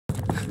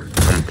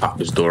Pop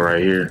this door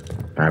right here.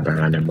 Right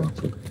behind that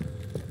motherfucker.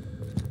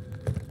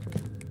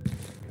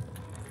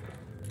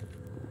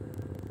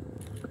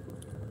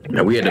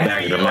 Now we at the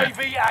back of the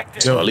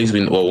map. So at least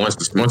we, well, once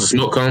the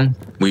smoke come,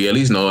 we at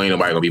least know ain't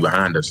nobody gonna be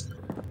behind us.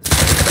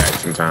 Back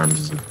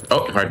sometimes.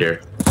 Oh, right there.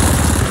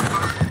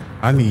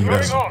 I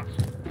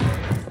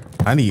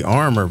need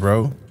armor,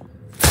 bro.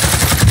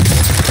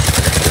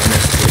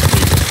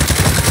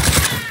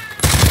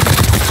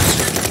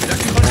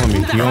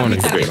 You on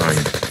it? Getting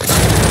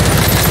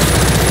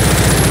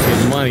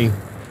money.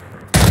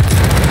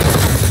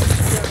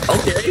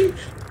 Okay.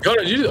 Yo,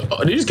 did you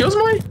just kill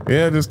somebody?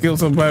 Yeah, just kill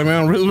somebody,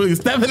 man. I'm really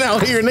stepping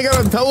out here. Nigga, I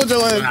done told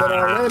your ass that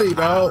already,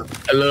 dog.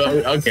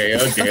 Okay.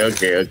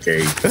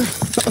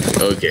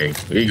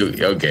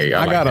 Okay.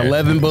 I got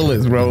 11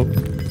 bullets, bro.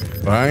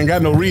 I ain't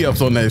got no re-ups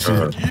on that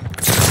shit.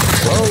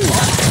 Whoa.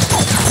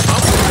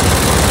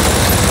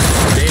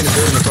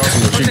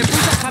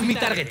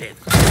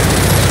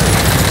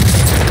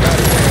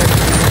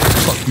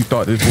 Fuck you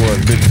thought this was,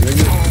 bitch,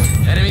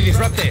 nigga? Enemy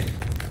disrupted.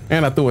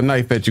 And I threw a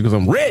knife at you because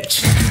I'm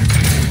rich.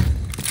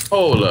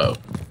 Hold up.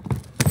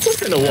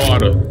 What's in the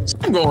water? What's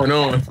going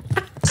on?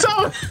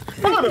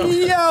 Hold up.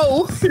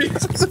 Yo.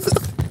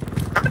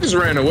 I just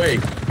ran away.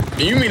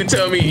 And you mean to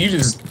tell me you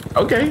just,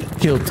 okay.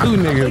 Killed 2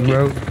 niggas,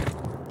 bro.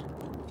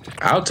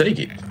 I'll take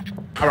it.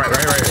 All right. Yeah,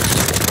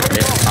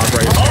 I'll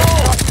right here.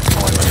 Oh!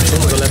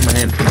 I left my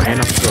hand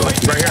off the floor.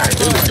 Right here. It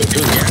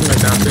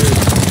was downstairs.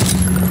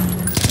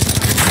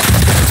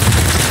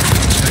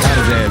 Got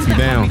his ass. He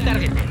down.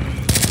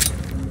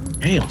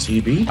 Damn,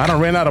 TB. I done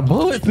ran out of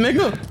bullets,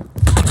 nigga.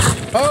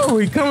 Oh,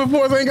 he coming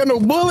for us. I ain't got no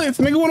bullets,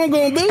 nigga. What I'm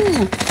gonna do?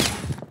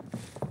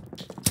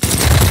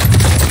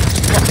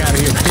 Fuck out of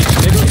here, bitch,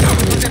 nigga.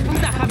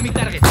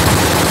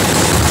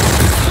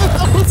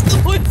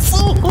 What's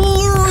going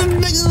on,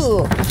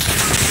 nigga?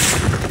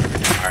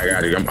 I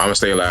got it. I'm gonna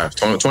stay alive.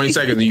 20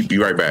 seconds and you be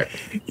right back.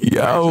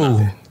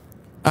 Yo.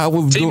 I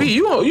was TB,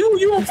 you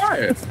on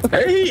fire.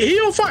 Hey, he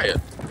on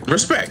fire.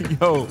 Respect.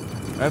 Yo,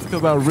 that's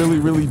because I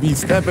really be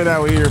stepping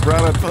out here, bro.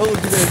 I told you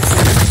that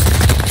shit.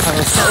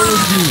 I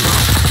told you.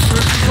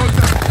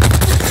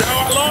 No, I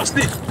lost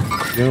it.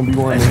 You don't be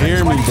wanting to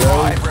hear me,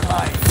 bro.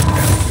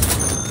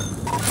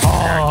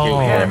 Oh,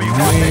 man.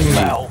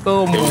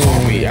 Come on.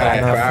 I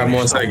had 5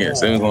 more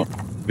seconds.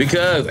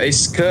 Because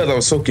I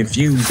was so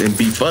confused and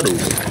befuddled.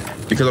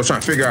 Because I was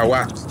trying to figure out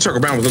why Chuck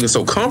Brown was looking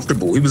so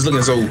comfortable. He was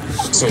looking so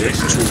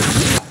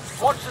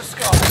Watch the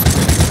sky.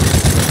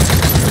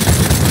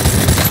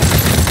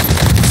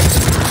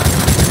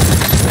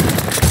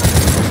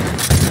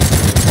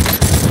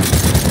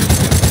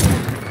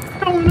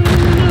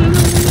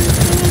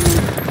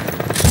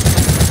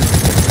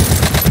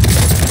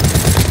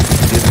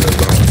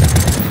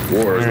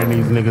 Wearing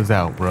these niggas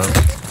out, bro.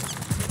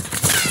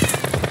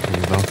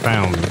 Niggas done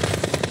found me.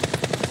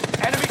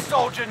 Enemy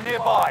soldier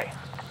nearby.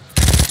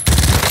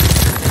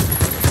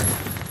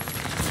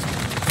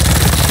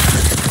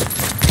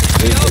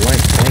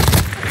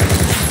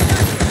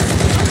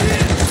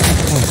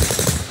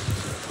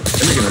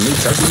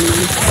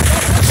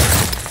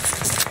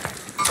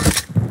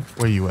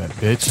 Where you at,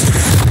 bitch?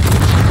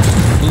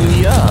 Blew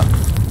me up.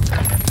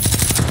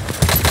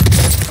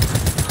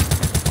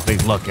 They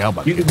lucky. I'm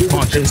about to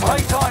punch him. You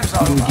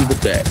can get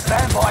with that.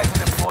 Stand by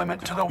for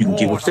deployment to the You can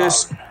get war with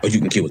this, zone. or you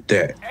can get with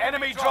that.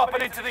 Enemy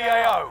dropping into the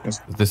AO.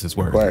 This is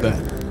where Right. it's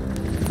at.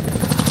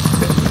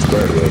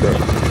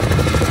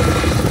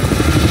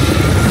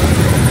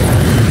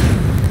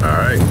 All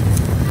right.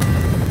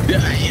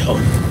 Yeah, yo.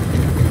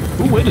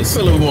 Who with us?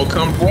 A little more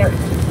comfort.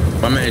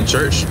 My man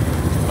Church.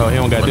 Oh, he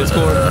don't got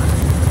Discord?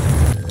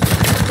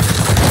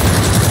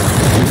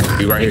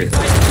 Be right here.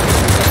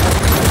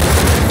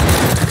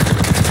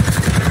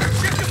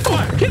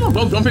 Kill him.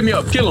 Don't pick me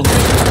up. Kill him.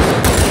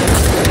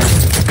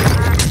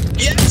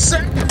 Yes,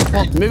 sir.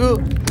 Fuck, nigga.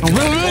 I'm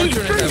really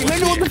free,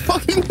 nigga. What the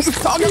fuck you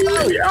talking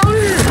about?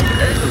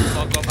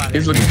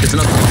 He's looking. It's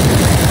another.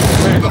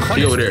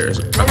 He over there.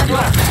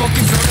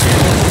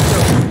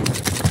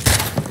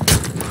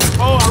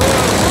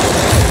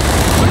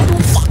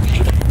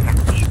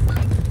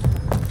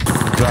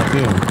 Dropped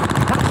in.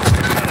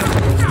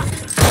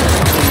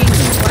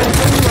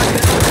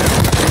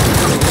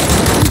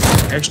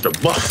 Extra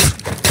buff.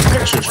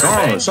 Extra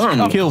strong or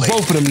something. Kill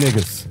both of them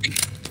niggas.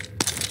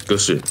 Good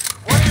shit.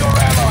 One of your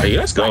allies Hey,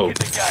 let's go. back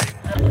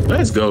in the game.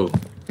 Let's go.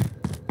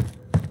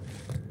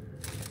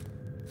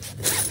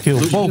 Kill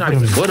Dude, both you're not of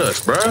them. even with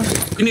us, bruh.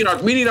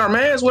 We need our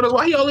mans with us.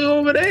 Why he only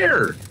over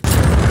there?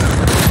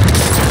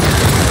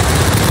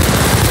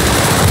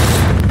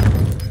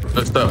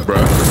 Good stuff,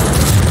 bruh.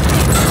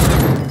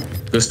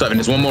 Good stuff. And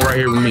there's one more right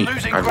here with me.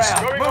 Losing ground.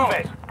 Move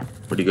it.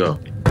 Where'd he go?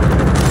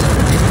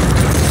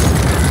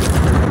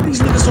 These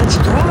niggas so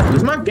strong.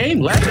 Is my game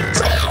lagging?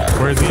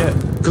 Where's he at?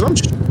 Cause I'm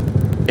just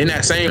in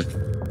that same.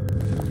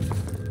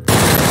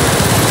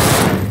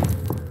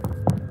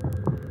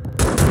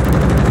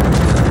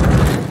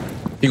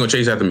 He gonna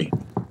chase after me.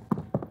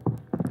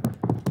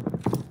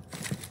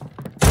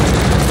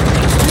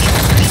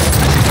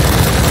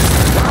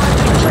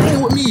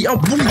 Playing with me. I'm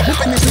really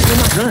whipping this nigga with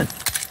my gun.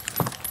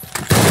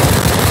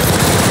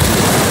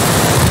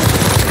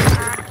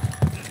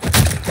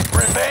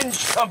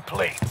 Revenge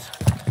complete.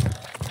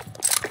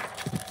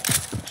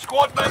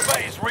 Squad member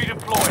is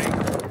redeploying.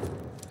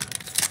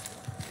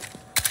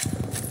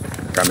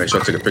 Gotta make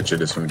sure I take a picture of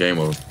this from game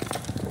over.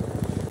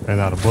 Ran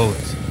out of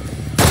bullets.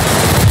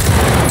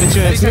 Get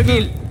your ass,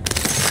 nigga.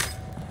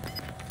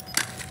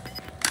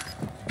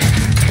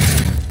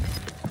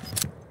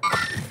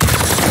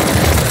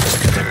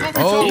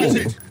 Oh,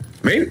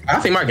 maybe I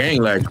think my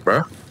gang lagged,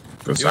 bro.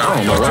 Cause I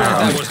don't know why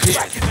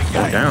I'm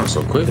going down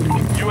so quickly.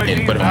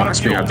 And but on my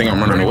screen, I think I'm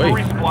running away.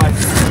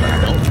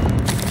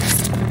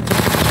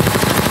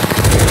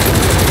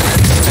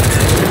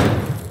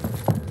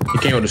 He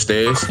came up the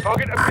stairs.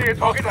 Target appeared.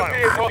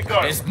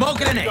 There's smoke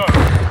grenade.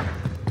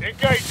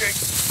 Engaging.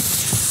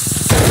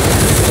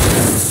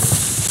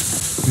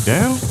 you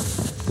down?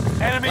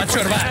 Enemy Watch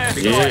your back.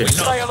 precision Yeah. airstrike.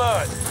 Stay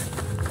alert.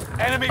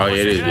 Enemy Oh yeah,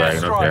 it is precision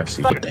lagging. Okay, I airstrike.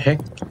 see. What the heck?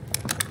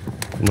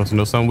 You must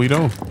know something we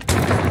don't.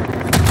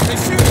 They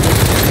shoot.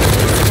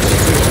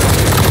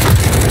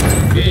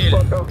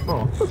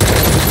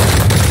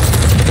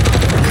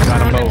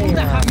 Got him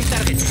both.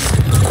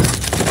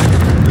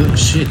 Good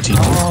shit, T.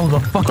 Oh, the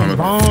fucking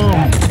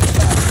bomb.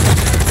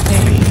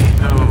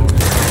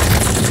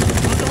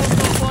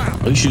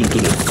 Oh, you shooting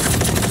through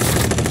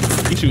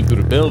the. He shooting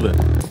through the building.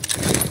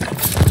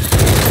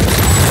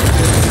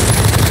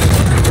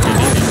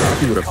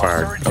 He would have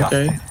fired.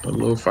 Okay, a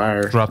little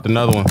fire. Dropped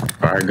another one.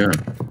 Fire gun.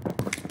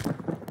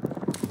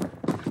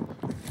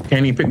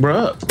 Can't even pick bro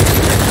up.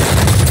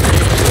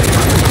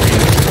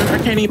 I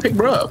can't even pick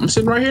bro up. I'm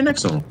sitting right here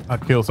next to him. I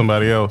killed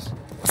somebody else.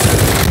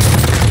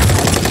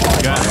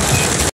 Got it.